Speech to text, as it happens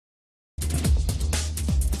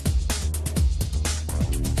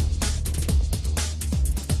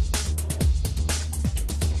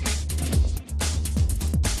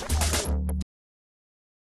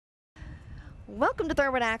Welcome to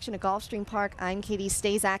Thoroughbred Action at Gulfstream Park. I'm Katie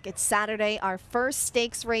Stazak. It's Saturday. Our first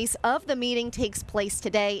stakes race of the meeting takes place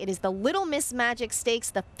today. It is the Little Miss Magic Stakes,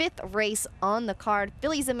 the 5th race on the card.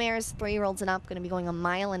 Fillies and mares, 3-year-olds and up, going to be going a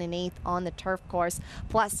mile and an eighth on the turf course.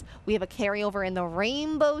 Plus, we have a carryover in the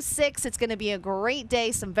Rainbow Six. It's going to be a great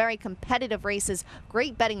day, some very competitive races,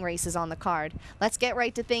 great betting races on the card. Let's get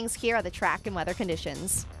right to things. Here are the track and weather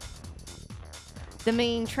conditions. The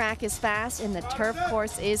main track is fast and the turf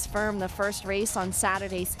course is firm. The first race on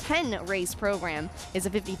Saturday's 10-race program is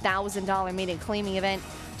a $50,000 maiden claiming event.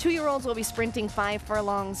 2-year-olds will be sprinting 5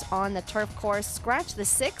 furlongs on the turf course. Scratch the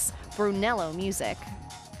 6, Brunello Music.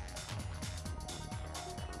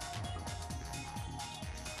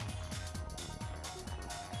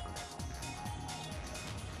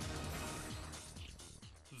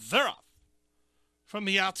 They're off. From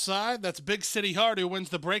the outside, that's Big City Heart who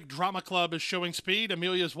wins the break. Drama Club is showing speed.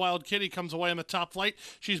 Amelia's Wild Kitty comes away on the top flight.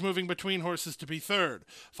 She's moving between horses to be third.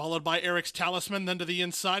 Followed by Eric's Talisman, then to the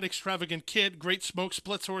inside, Extravagant Kid. Great Smoke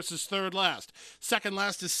splits horses third last. Second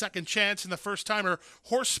last is Second Chance, and the first timer,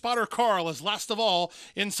 Horse Spotter Carl, is last of all,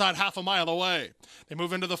 inside half a mile away. They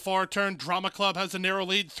move into the far turn. Drama Club has a narrow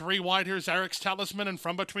lead. 3 wide. Here's Eric's Talisman, and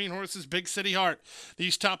from between horses, Big City Heart.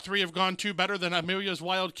 These top 3 have gone 2 better than Amelia's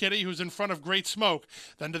Wild Kitty, who's in front of Great Smoke.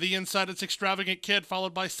 Then to the inside, it's Extravagant Kid,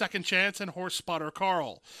 followed by Second Chance and Horse Spotter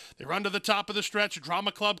Carl. They run to the top of the stretch.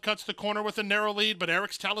 Drama Club cuts the corner with a narrow lead, but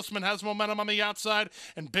Eric's Talisman has momentum on the outside,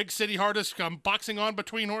 and Big City Heart is boxing on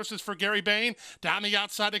between horses for Gary Bain. Down the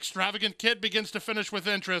outside, Extravagant Kid begins to finish with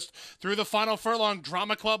interest. Through the final furlong,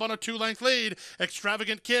 Drama Club on a 2-length lead.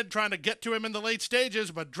 Extravagant Kid trying to get to him in the late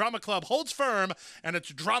stages, but Drama Club holds firm, and it's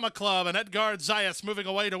Drama Club and Edgard Zayas moving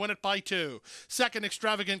away to win it by 2. Second,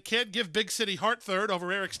 Extravagant Kid, give Big City Heart third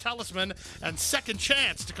over Eric's Talisman, and Second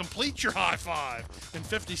Chance to complete your high five in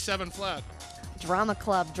 57 flat. Drama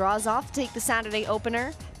Club draws off to take the Saturday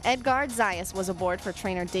opener. Edgard Zayas was aboard for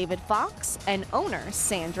trainer David Fox and owner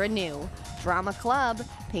Sandra New. Drama Club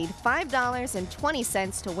paid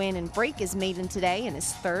 $5.20 to win and break his maiden today in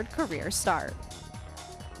his 3rd career start.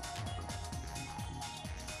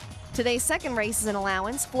 Today's second race is an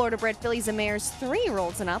allowance. Florida-bred fillies and mares,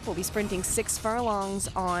 3-year-olds and up, will be sprinting 6 furlongs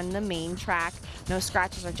on the main track. No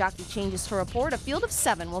scratches or jockey changes to report. A field of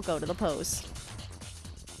 7 will go to the post.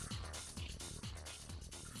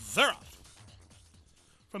 They're off.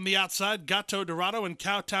 From the outside, Gato Dorado and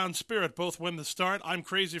Cowtown Spirit both win the start. I'm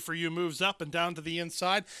Crazy For You moves up and down to the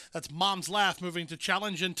inside. That's Mom's Laugh moving to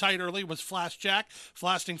challenge. In tight early was Flash Jack.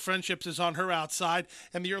 Flasting Friendships is on her outside.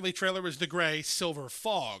 And the early trailer is the gray Silver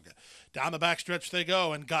Fog. Down the backstretch they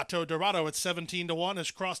go, and Gato Dorado at 17-1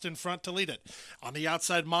 is crossed in front to lead it. On the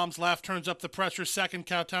outside, Mom's Laugh turns up the pressure. Second,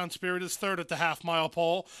 Cowtown Spirit is third at the half-mile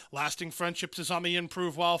pole. Lasting Friendships is on the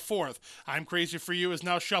improve while fourth. I'm Crazy For You is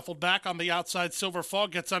now shuffled back. On the outside, Silver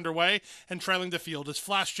Fog gets underway, and trailing the field is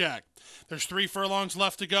Flash Jack. There's 3 furlongs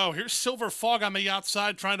left to go. Here's Silver Fog on the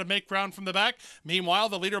outside trying to make ground from the back. Meanwhile,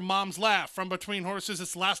 the leader, Mom's Laugh. From between horses,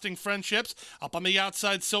 it's Lasting Friendships. Up on the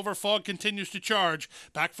outside, Silver Fog continues to charge.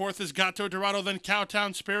 Back fourth is Gato Dorado, then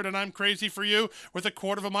Cowtown Spirit, and I'm Crazy For You with a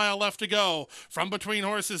 1/4 mile left to go. From between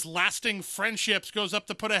horses, Lasting Friendships goes up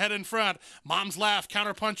to put ahead in front. Mom's Laugh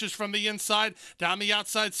counterpunches from the inside. Down the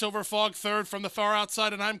outside, Silver Fog third from the far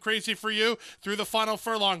outside, and I'm Crazy For You through the final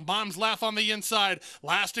furlong. Mom's Laugh on the inside.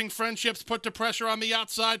 Lasting Friendships put to pressure on the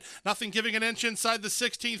outside. Nothing giving an inch inside the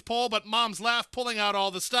 16th pole, but Mom's Laugh pulling out all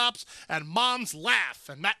the stops, and Mom's Laugh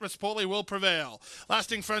and Matt Rispoli will prevail.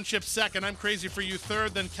 Lasting Friendships second. I'm Crazy For You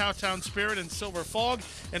third, then Cowtown Spirit and Silver Fog,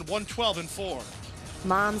 and 112-4.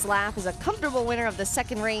 Mom's Laugh is a comfortable winner of the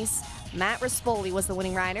second race. Matt Rispoli was the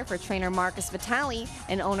winning rider for trainer Marcus Vitale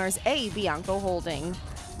and owners A. Bianco Holding.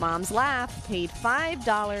 Mom's Laugh paid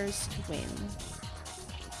 $5 to win.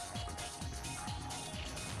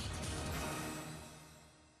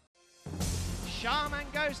 Shaman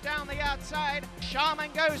goes down the outside.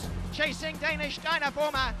 Shaman goes chasing Danish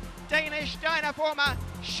Dynaformer. Danish Dynaformer.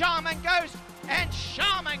 Shaman Ghost, and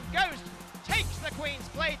Shaman Ghost takes the Queen's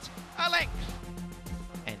Plate a length.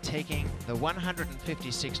 And taking the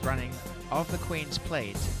 156th running of the Queen's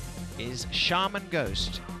Plate is Shaman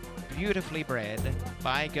Ghost, beautifully bred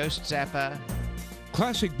by Ghost Zapper.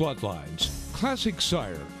 Classic Bloodlines, Classic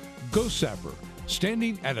Sire, Ghost Zapper,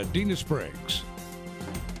 standing at Adena Springs.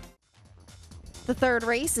 The third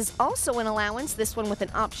race is also an allowance, this one with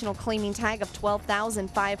an optional claiming tag of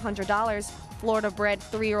 $12,500. Florida-bred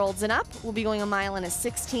 3-year-olds and up will be going a mile and a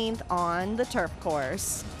 16th on the turf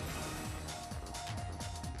course.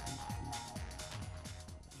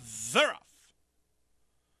 They're off.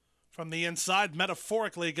 From the inside,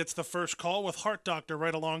 Metaphorically gets the first call with Heart Doctor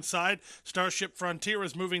right alongside. Starship Frontier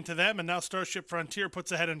is moving to them, and now Starship Frontier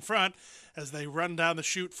puts ahead in front as they run down the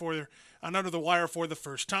chute and under the wire for the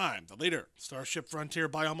first time. The leader, Starship Frontier,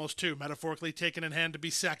 by almost 2. Metaphorically taken in hand to be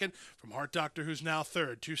second from Heart Doctor, who's now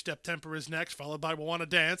third. Two-Step Temper is next, followed by Wanna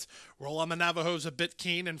Dance. Roll on the Navajo's a bit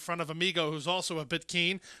keen in front of Amigo, who's also a bit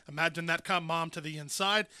keen. Imagine That Come Mom to the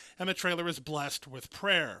inside, and the trailer is Blessed with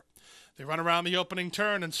Prayer. They run around the opening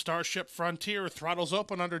turn, and Starship Frontier throttles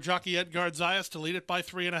open under jockey Edgar Zayas to lead it by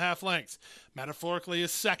 3.5 lengths. Metaphorically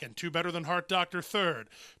is second, 2 better than Heart Doctor third.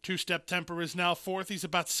 Two-Step Temper is now fourth. He's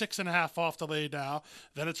about 6.5 off the lead now.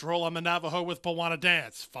 Then it's Roll on the Navajo with Wanna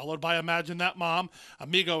Dance, followed by Imagine That Mom.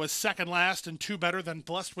 Amigo is second last and 2 better than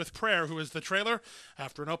Blessed with Prayer, who is the trailer,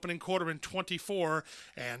 after an opening quarter in 24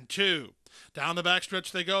 and 2. Down the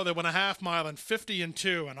backstretch they go. They went a half mile in 50 and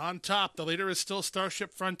 2. And on top, the leader is still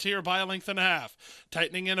Starship Frontier by a length and a half.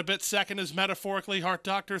 Tightening in a bit second is Metaphorically Heart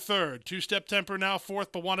Doctor third. Two-Step Temper now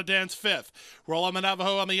fourth, but Wanna Dance fifth. Roll on the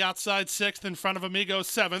Navajo on the outside sixth, in front of Amigo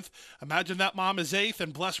seventh. Imagine That Mom is eighth,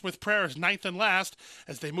 and Blessed with Prayer is ninth and last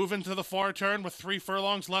as they move into the far turn with 3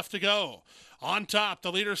 furlongs left to go. On top,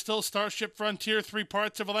 the leader still Starship Frontier,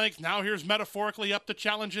 3/4 of a length. Now here's Metaphorically up to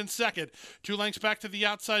challenge in second. 2 lengths back to the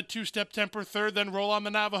outside, Two-Step Temper third, then Roll on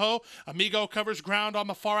the Navajo. Amigo covers ground on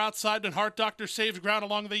the far outside, and Heart Doctor saves ground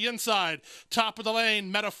along the inside. Top of the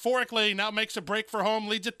lane, Metaphorically now makes a break for home,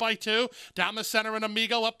 leads it by 2. Down the center and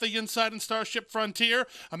Amigo up the inside and Starship Frontier.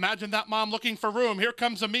 Imagine That Mom looking for room. Here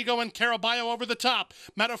comes Amigo and Caraballo over the top.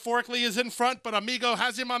 Metaphorically is in front, but Amigo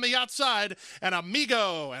has him on the outside, and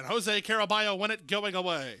Amigo and Jose Caraballo win it going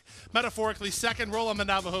away. Metaphorically second, Roll on the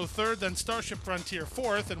Navajo third, then Starship Frontier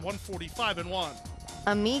fourth, and 145 and 1.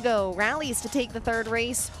 Amigo rallies to take the third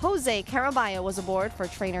race. Jose Caraballo was aboard for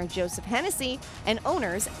trainer Joseph Hennessy and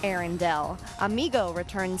owners Aaron Dell. Amigo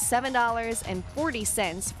returned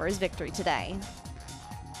 $7.40 for his victory today.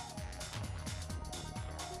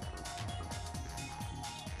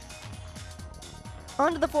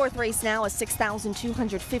 On to the fourth race now, a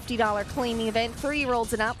 $6,250 claiming event.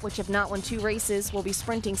 3-year-olds and up, which have not won 2 races, will be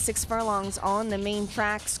sprinting 6 furlongs on the main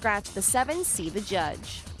track. Scratch the 7, see the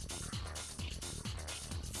judge.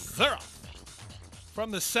 They're off. From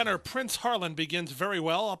the center, Prince Harlan begins very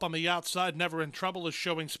well. Up on the outside, Never in Trouble is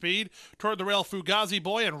showing speed. Toward the rail, Fugazi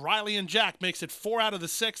Boy and Riley and Jack makes it 4 out of the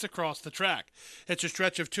 6 across the track. It's a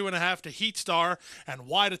stretch of 2.5 to Heat Star, and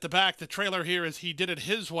wide at the back, the trailer here is He Did It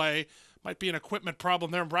His Way. Might be an equipment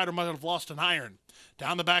problem there. Ryder might have lost an iron.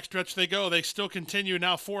 Down the backstretch they go. They still continue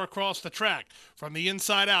now 4 across the track. From the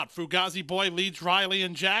inside out, Fugazi Boy leads Riley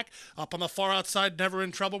and Jack. Up on the far outside, Never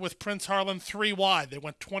in Trouble with Prince Harlan 3 wide. They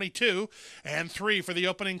went 22 and 3 for the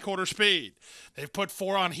opening quarter speed. They've put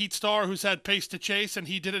 4 on Heat Star, who's had pace to chase, and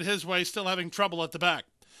He Did It His Way, still having trouble at the back.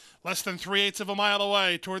 Less than 3/8 of a mile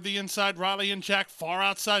away. Toward the inside, Riley and Jack. Far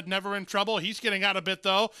outside, Never in Trouble. He's getting out a bit,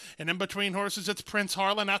 though. And in between horses, it's Prince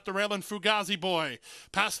Harlan at the rail and Fugazi Boy.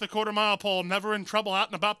 Past the quarter-mile pole, Never in Trouble out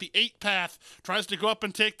and about the 8 path. Tries to go up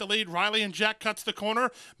and take the lead. Riley and Jack cuts the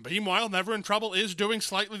corner. Meanwhile, Never in Trouble is doing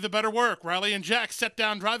slightly the better work. Riley and Jack set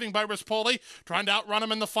down driving by Rispoli, trying to outrun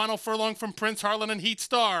him in the final furlong from Prince Harlan and Heat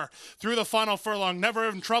Star. Through the final furlong, Never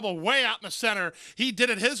in Trouble way out in the center. He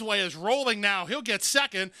Did It His Way is rolling now. He'll get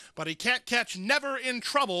second, but he can't catch Never in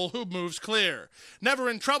Trouble, who moves clear. Never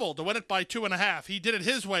in Trouble to win it by 2.5. He Did It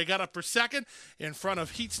His Way, got up for second in front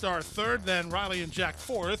of Heat Star third, then Riley and Jack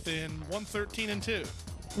fourth in 113 and 2.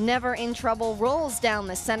 Never in Trouble rolls down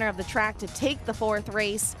the center of the track to take the fourth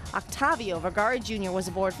race. Octavio Vergara Jr. was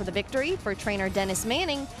aboard for the victory for trainer Dennis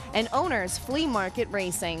Manning and owners Flea Market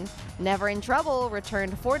Racing. Never in Trouble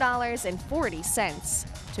returned $4.40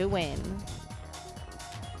 to win.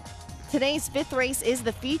 Today's 5th race is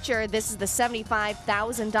the feature. This is the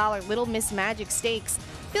 $75,000 Little Miss Magic Stakes.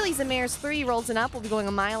 Fillies and mares 3-year-olds and up will be going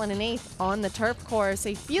 1 1/8 miles on the turf course.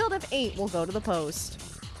 A field of 8 will go to the post.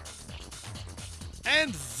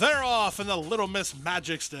 And they're off in the Little Miss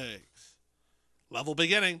Magic Stakes. Level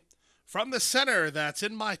beginning. From the center, that's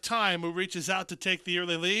In My Time, who reaches out to take the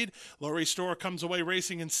early lead. Laurie Storr comes away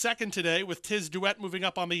racing in second today, with Tiz Duet moving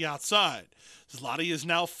up on the outside. Zloty is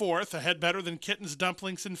now fourth, a head better than Kitten's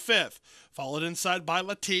Dumplings in fifth. Followed inside by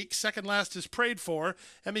Latique. Second last is Prayed For,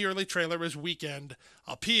 and the early trailer is Weekend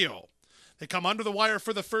Appeal. They come under the wire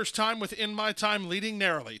for the first time with In My Time leading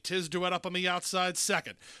narrowly. Tiz Duet up on the outside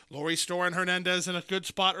second. Laurie Storr and Hernandez in a good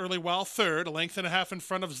spot early while third, 1.5 lengths in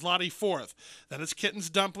front of Zloty fourth. Then it's Kitten's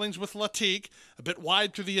Dumplings with Latique. A bit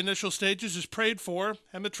wide through the initial stages is Prayed For,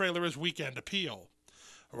 and the trailer is Weekend Appeal.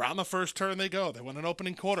 Around the first turn they go. They win an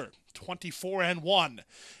opening quarter, 24 and 1.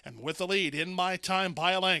 And with the lead, In My Time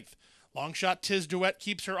by a length. Long shot Tiz Duet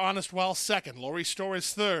keeps her honest while second. Lori Store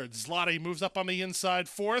is third. Zloty moves up on the inside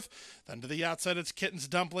fourth. Then to the outside, it's Kittens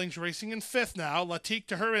Dumplings racing in fifth now. Latique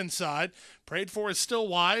to her inside. Prayed For is still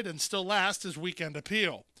wide, and still last is Weekend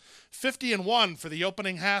Appeal. 50-1 for the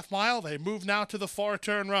opening half mile. They move now to the far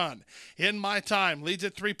turn run. In My Time leads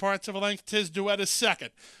at 3/4 of a length. Tiz Duet is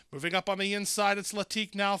second. Moving up on the inside, it's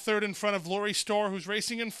Latique now third in front of Lori Store, who's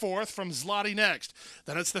racing in fourth, from Zloty next.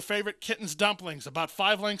 Then it's the favorite Kittens Dumplings, about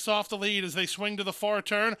 5 lengths off the lead as they swing to the far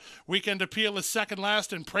turn. Weekend Appeal is second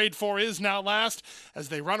last, and Prayed For is now last as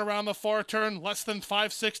they run around the far turn, less than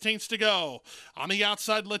 5/16 to go. On the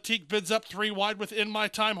outside, Latique bids up 3 wide with In My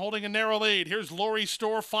Time holding a narrow lead. Here's Lori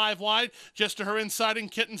Store 5 wide, just to her inside,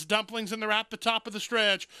 and Kittens Dumplings, and they're at the top of the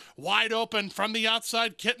stretch. Wide open from the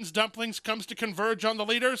outside, Kittens Dumplings comes to converge on the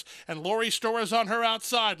leaders, and Lori Store is on her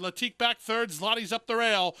outside. Latique back third, Zloty's up the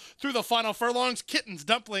rail. Through the final furlongs, Kittens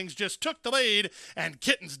Dumplings just took the lead, and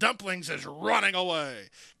Kittens Dumplings is running away.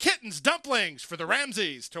 Kittens Dumplings for the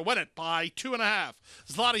Ramseys to win it by 2.5.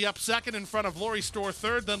 Zloty up second in front of Lori Store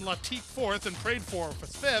third, then Latique fourth, and Prayed For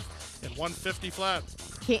was fifth in 150 flat.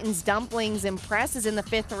 Kittens Dumplings impresses in the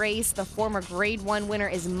 5th race. The former Grade 1 winner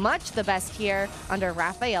is much the best here under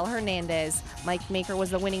Rafael Hernandez. Mike Maker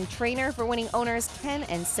was the winning trainer for winning owners Ken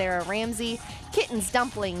and Sarah Ramsey. Kittens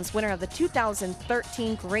Dumplings, winner of the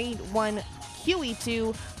 2013 Grade 1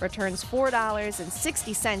 QE2, returns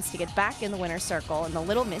 $4.60 to get back in the winner's circle in the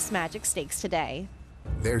Little Miss Magic Stakes today.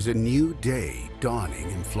 There's a new day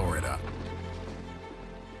dawning in Florida.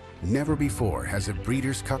 Never before has a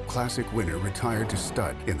Breeders' Cup Classic winner retired to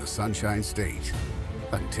stud in the Sunshine State.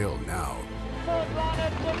 Until now.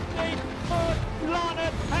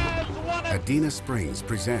 Adena Springs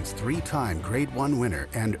presents 3-time Grade 1 winner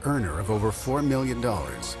and earner of over $4 million,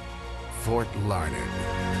 Fort Larned.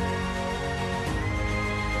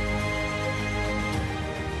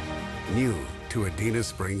 New to Adena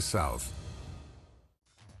Springs South.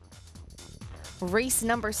 Race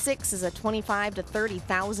number 6 is a $25,000 to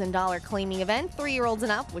 $30,000 claiming event. 3-year-olds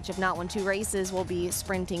and up, which have not won 2 races, will be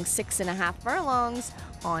sprinting 6.5 furlongs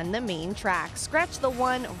on the main track. Scratch the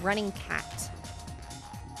 1, Running Cat.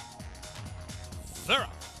 They're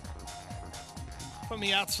up. From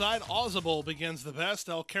the outside, Ausible begins the best.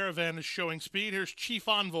 El Caravan is showing speed. Here's Chief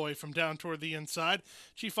Envoy from down toward the inside.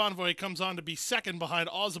 Chief Envoy comes on to be second behind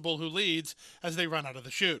Ausible, who leads as they run out of the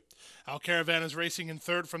chute. El Caravan is racing in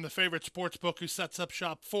third from the favorite Sportsbook, who sets up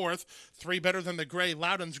shop fourth. 3 better than the gray,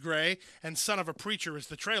 Loudon's Gray, and Son of a Preacher is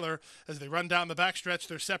the trailer. As they run down the backstretch,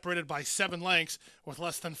 they're separated by 7 lengths with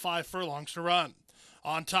less than 5 furlongs to run.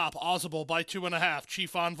 On top, Ausible by 2.5.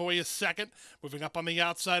 Chief Envoy is second. Moving up on the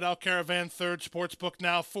outside, El Caravan third. Sportsbook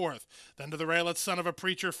now fourth. Then to the rail, it's Son of a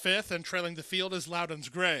Preacher fifth, and trailing the field is Loudon's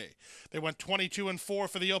Gray. They went 22-4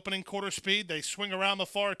 for the opening quarter speed. They swing around the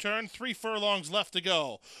far turn. 3 furlongs left to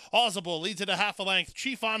go. Ausible leads it a half a length.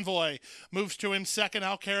 Chief Envoy moves to him second.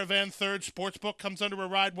 El Caravan third. Sportsbook comes under a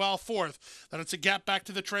ride while fourth. Then it's a gap back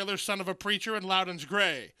to the trailer, Son of a Preacher, and Loudon's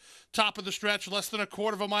Gray. Top of the stretch, less than a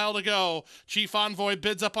quarter of a mile to go. Chief Envoy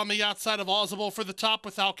bids up on the outside of Ausible for the top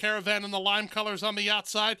with El Caravan and the lime colors on the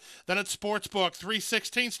outside. Then it's Sportsbook,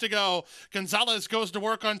 3/16 to go. Gonzalez goes to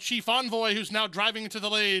work on Chief Envoy, who's now driving into the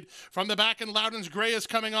lead. From the back, and Loudon's Gray is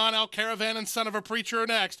coming on. El Caravan and Son of a Preacher are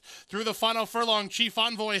next. Through the final furlong, Chief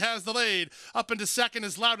Envoy has the lead. Up into second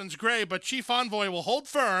is Loudon's Gray, but Chief Envoy will hold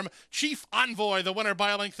firm. Chief Envoy, the winner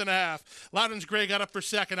by a length and a half. Loudon's Gray got up for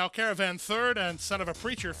second. El Caravan third, and Son of a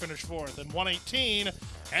Preacher finished fourth in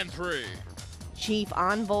 1:18-3. Chief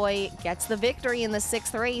Envoy gets the victory in the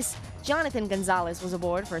 6th race. Jonathan Gonzalez was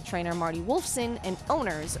aboard for trainer Marty Wolfson and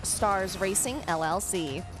owners Stars Racing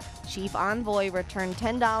LLC. Chief Envoy returned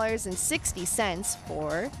 $10.60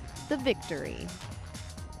 for the victory.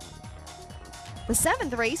 The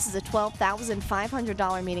 7th race is a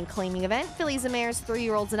 $12,500 maiden claiming event. Fillies and Mares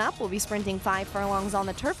 3-year-olds and up will be sprinting 5 furlongs on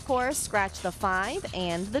the turf course. Scratch the 5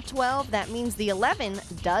 and the 12. That means the 11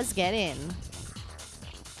 does get in.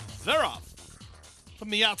 They're off. From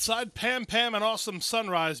the outside, Pam Pam and Awesome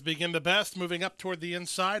Sunrise begin the best. Moving up toward the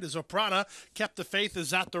inside is Oprana. Kept the Faith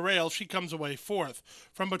is at the rail. She comes away fourth.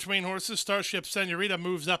 From between horses, Starship Senorita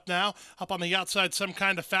moves up now. Up on the outside, Some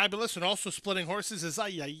Kind of Fabulous, and also splitting horses is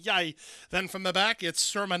Ay Ay Ay. Then from the back, it's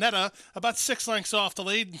Sermonetta, about 6 lengths off the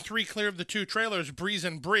lead, and 3 clear of the 2 trailers, Breeze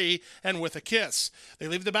and Bree, and With a Kiss. They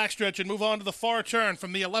leave the backstretch and move on to the far turn.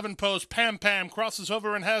 From the 11 post, Pam Pam crosses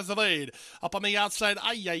over and has the lead. Up on the outside,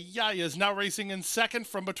 Ay Ay Ay is now racing in second. second.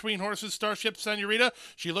 From between horses, Starship Senorita.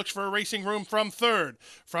 She looks for a racing room from third.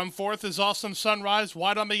 From fourth is Awesome Sunrise,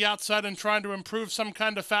 wide on the outside and trying to improve some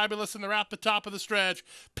kind of fabulous, and they're at the top of the stretch.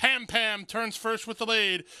 Pam Pam turns first with the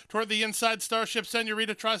lead. Toward the inside, Starship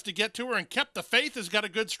Senorita tries to get to her, and Kept the Faith has got a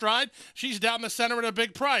good stride. She's down the center at a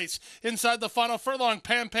big price. Inside the final furlong,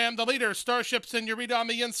 Pam Pam the leader. Starship Senorita on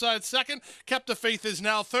the inside second. Kept the Faith is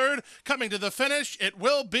now third. Coming to the finish, it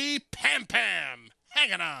will be Pam Pam.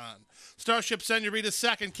 Hanging on. Starship Senorita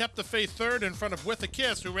second, Kept the Faith third, in front of With a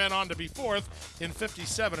Kiss, who ran on to be fourth in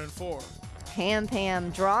 57-4. Pam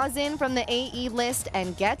Pam draws in from the AE list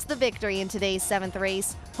and gets the victory in today's 7th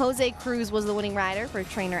race. Jose Cruz was the winning rider for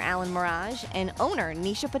trainer Alan Mirage and owner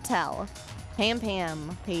Nisha Patel. Pam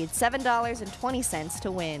Pam paid $7.20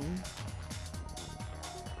 to win.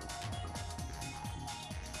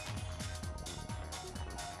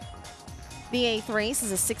 The 8th race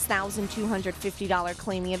is a $6,250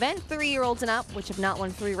 claiming event. 3-year-olds and up, which have not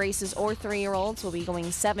won 3 races, or 3-year-olds, will be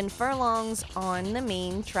going 7 furlongs on the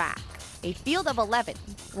main track. A field of 11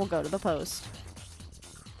 will go to the post.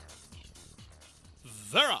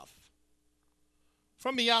 They're off.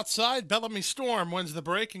 From the outside, Bellamy Storm wins the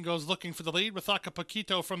break and goes looking for the lead, with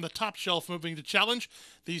Acapulco from the top shelf moving to challenge.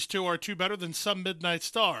 These two are 2 better than Some Midnight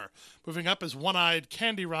Star. Moving up is One-Eyed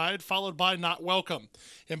Candy Ride, followed by Not Welcome.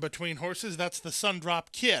 In between horses, that's the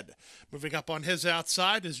Sundrop Kid. Moving up on his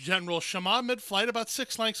outside is General Shama, mid-flight, about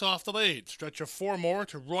 6 lengths off the lead. Stretch of 4 more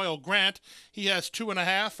to Royal Grant. He has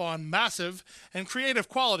 2.5 on Massive, and Creative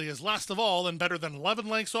Quality is last of all and better than 11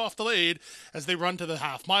 lengths off the lead as they run to the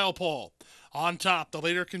half-mile pole. On top, the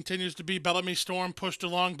leader continues to be Bellamy Storm, pushed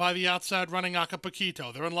along by the outside running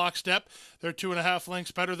Acapulco. They're in lockstep. They're 2.5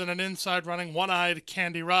 lengths better than an inside running One-Eyed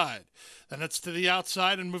Candy Ride. Then it's to the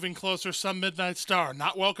outside and moving closer, Some Midnight Star.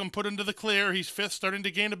 Not Welcome put into the clear. He's 5th, starting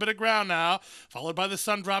to gain a bit of ground now. Followed by the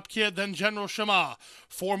Sundrop Kid, then General Shama.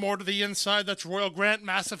 4 more to the inside. That's Royal Grant.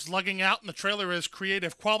 Massive's lugging out, and the trailer is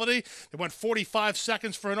Creative Quality. They went 45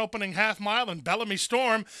 seconds for an opening half mile, and Bellamy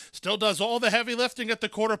Storm still does all the heavy lifting at the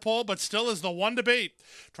quarter pole, but still is the one to beat.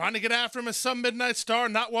 Trying to get after him is Some Midnight Star.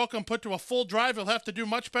 Not Welcome put to a full drive. He'll have to do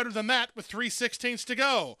much better than that with 3/16 to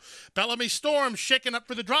go. Bellamy Storm shaken up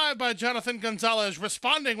for the drive by Jonathan Gonzalez,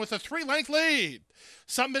 responding with a 3-length lead.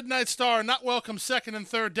 Some Midnight Star, Not Welcome second and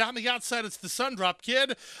third. Down the outside, it's the Sundrop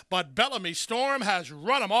Kid, but Bellamy Storm has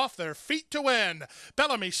run them off their feet to win.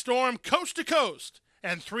 Bellamy Storm coast to coast,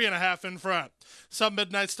 and 3.5 in front. Some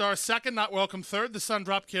Midnight Star second, Not Welcome third, the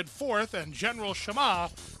Sundrop Kid fourth, and General Shama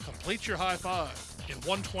completes your high five in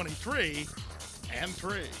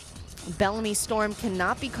 1:23.3. Bellamy Storm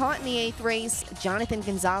cannot be caught in the 8th race. Jonathan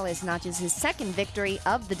Gonzalez notches his 2nd victory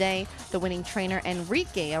of the day. The winning trainer,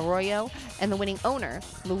 Enrique Arroyo, and the winning owner,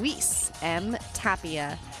 Luis M.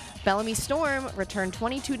 Tapia. Bellamy Storm returned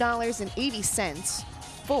 $22.80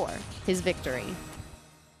 for his victory.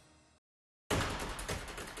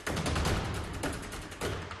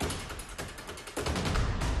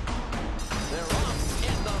 They're off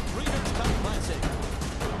in the Breeders' Cup Classic.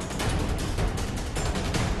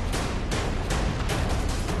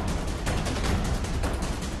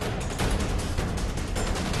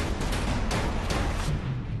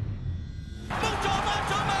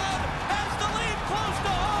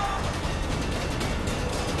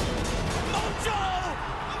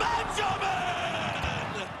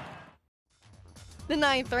 The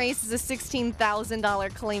 9th race is a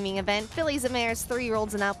 $16,000 claiming event. Fillies and mares,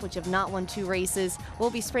 3-year-olds and up, which have not won 2 races, will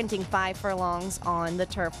be sprinting 5 furlongs on the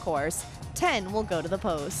turf course. 10 will go to the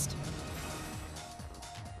post.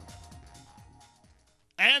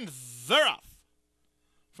 And they're off.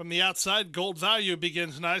 From the outside, Gold Value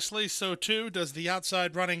begins nicely. So too does the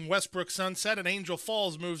outside running Westbrook Sunset, and Angel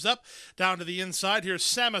Falls moves up. Down to the inside, here's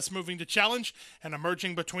Samus moving to challenge, and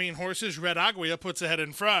emerging between horses, Red Aguia puts ahead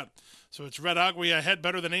in front. So it's Red Aguia ahead,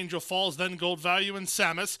 better than Angel Falls, then Gold Value and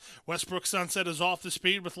Samus. Westbrook Sunset is off the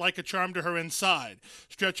speed with Like a Charm to her inside.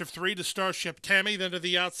 Stretch of 3 to Starship Tammy, then to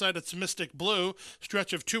the outside it's Mystic Blue.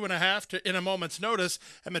 Stretch of 2.5 to In a Moment's Notice,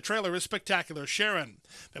 and the trailer is Spectacular Sharon.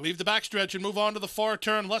 They leave the backstretch and move on to the far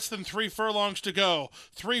turn, less than 3 furlongs to go.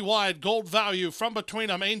 3 wide, Gold Value, from between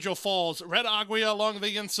them Angel Falls. Red Aguia along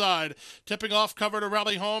the inside. Tipping off cover to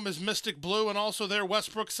rally home is Mystic Blue, and also there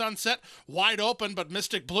Westbrook Sunset. Wide open, but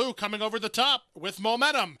Mystic Blue coming over the top with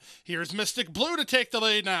momentum. Here's Mystic Blue to take the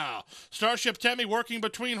lead now. Starship Tammy working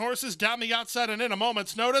between horses down the outside and In a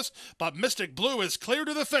Moment's Notice, but Mystic Blue is clear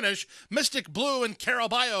to the finish. Mystic Blue and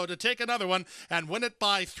Caraballo to take another one and win it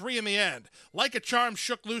by 3 in the end. Like a Charm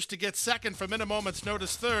shook loose to get second from In a Moment's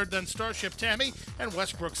Notice third, then Starship Tammy and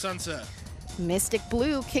Westbrook Sunset. Mystic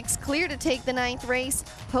Blue kicks clear to take the 9th race.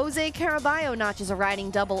 Jose Caraballo notches a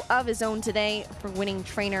riding double of his own today for winning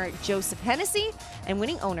trainer Joseph Hennessy and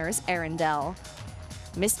winning owners Arundel.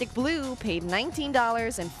 Mystic Blue paid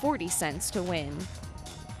 $19.40 to win.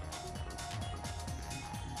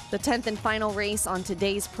 The 10th and final race on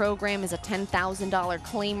today's program is a $10,000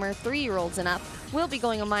 claimer. 3-year-olds and up will be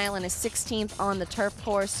going a mile and a 16th on the turf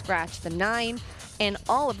course. Scratch the 9. And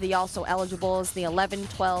all of the also eligibles, the 11,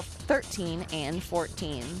 12, 13, and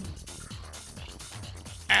 14.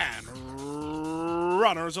 And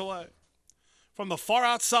runners away. From the far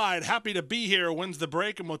outside, Happy to Be Here wins the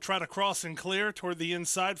break and will try to cross and clear toward the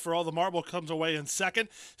inside. For All the Marble comes away in second.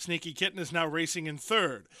 Sneaky Kitten is now racing in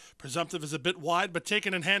third. Presumptive is a bit wide, but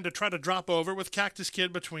taken in hand to try to drop over with Cactus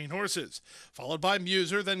Kid between horses. Followed by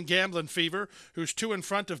Muser, then Gamblin' Fever, who's 2 in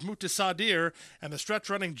front of Mutasadir, and the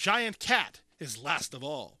stretch-running Giant Cat is last of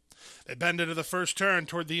all. They bend into the first turn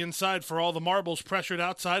toward the inside. For All the Marbles pressured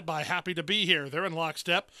outside by Happy to Be Here. They're in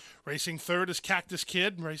lockstep. Racing third is Cactus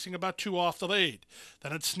Kid, racing about 2 off the lead.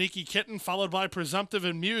 Then it's Sneaky Kitten, followed by Presumptive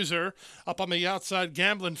and Muser. Up on the outside,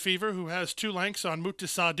 Gamblin' Fever, who has 2 lengths on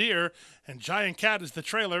Mutasadir. And Giant Cat is the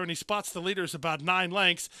trailer, and he spots the leaders about 9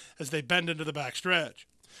 lengths as they bend into the backstretch.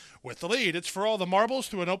 With the lead, it's For All the Marbles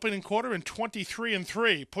through an opening quarter in 23 and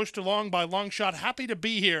 3, pushed along by Longshot Happy to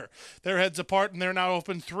Be Here. They're heads apart, and they're now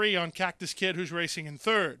open 3 on Cactus Kid, who's racing in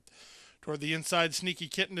third. Toward the inside, Sneaky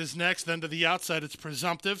Kitten is next. Then to the outside, it's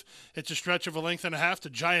Presumptive. It's a stretch of a length and a half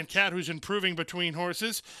to Giant Cat, who's improving between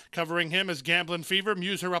horses. Covering him is Gamblin' Fever.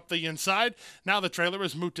 Muser up the inside. Now the trailer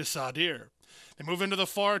is Mutasadir. They move into the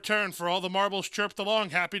far turn. For All the Marbles chirped along.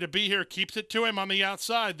 Happy to Be Here keeps it to him on the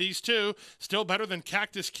outside. These two still better than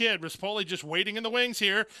Cactus Kid. Rispoli just waiting in the wings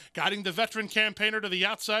here, guiding the veteran campaigner to the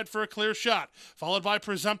outside for a clear shot. Followed by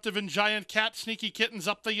Presumptive and Giant Cat. Sneaky Kitten's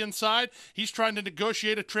up the inside. He's trying to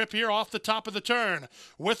negotiate a trip here off the top of the turn.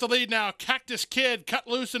 With the lead now, Cactus Kid cut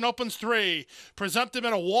loose and opens 3. Presumptive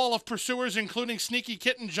in a wall of pursuers, including Sneaky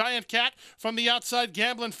Kitten, Giant Cat. From the outside,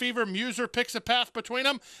 Gamblin' Fever. Muser picks a path between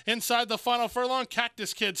them. Inside the final furlong,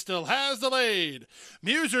 Cactus Kid still has the lead.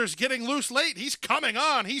 Muser's getting loose late. He's coming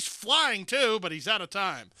on. He's flying too, but he's out of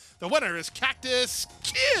time. The winner is Cactus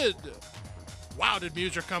Kid. Wow, did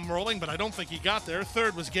Muser come rolling, but I don't think he got there.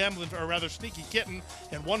 Third was Sneaky Kitten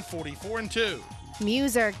in 1:44 and 2.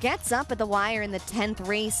 Muser gets up at the wire in the 10th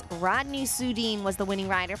race. Rodney Sudine was the winning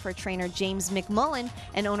rider for trainer James McMullen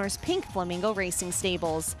and owners Pink Flamingo Racing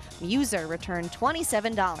Stables. Muser returned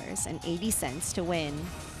 $27.80 to win.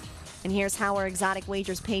 And here's how our exotic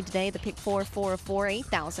wagers paid today. The pick 4 of 4,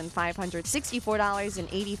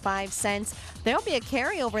 $8,564.85. There'll be a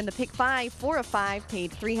carryover in the pick 5, 4 of 5, paid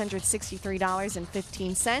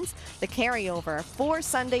 $363.15. The carryover for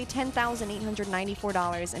Sunday,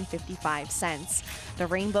 $10,894.55. The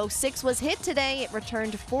Rainbow 6 was hit today. It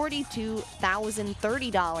returned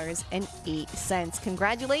 $42,030.08.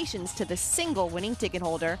 Congratulations to the single winning ticket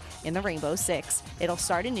holder in the Rainbow 6. It'll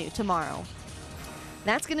start anew tomorrow.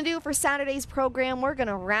 That's going to do it for Saturday's program. We're going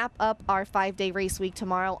to wrap up our 5-day race week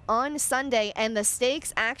tomorrow on Sunday, and the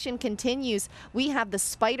stakes action continues. We have the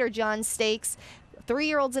Spider John Stakes.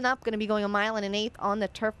 3-year-olds and up going to be going a mile and an eighth on the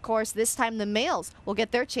turf course. This time the males will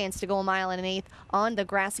get their chance to go a mile and an eighth on the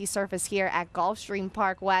grassy surface here at Gulfstream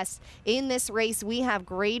Park West. In this race, we have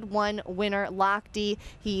Grade 1 winner Loch D.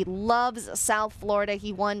 He loves South Florida.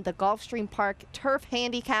 He won the Gulfstream Park Turf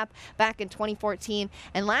Handicap back in 2014.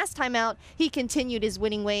 And last time out, he continued his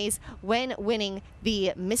winning ways when winning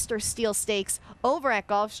the Mr. Steel Stakes over at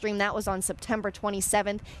Gulfstream. That was on September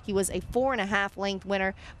 27th. He was a 4.5 length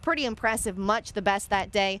winner. Pretty impressive, much the best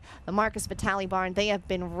that day. The Marcus Vitale Barn, they have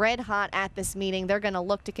been red hot at this meeting. They're going to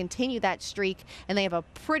look to continue that streak, and they have a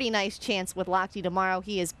pretty nice chance with Lochte tomorrow.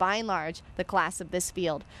 He is by and large the class of this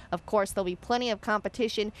field. Of course, there'll be plenty of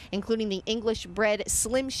competition, including the English-bred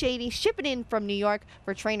Slim Shady shipping in from New York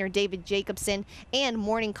for trainer David Jacobson, and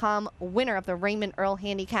Morning Calm, winner of the Raymond Earl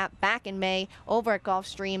Handicap back in May over at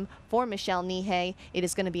Gulfstream for Michelle Nihei. It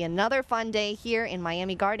is going to be another fun day here in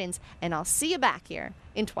Miami Gardens, and I'll see you back here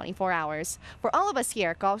in 24 hours. For all of us here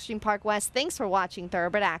at Gulfstream Park West, thanks for watching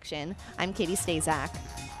Thoroughbred Action. I'm Katie Stazak.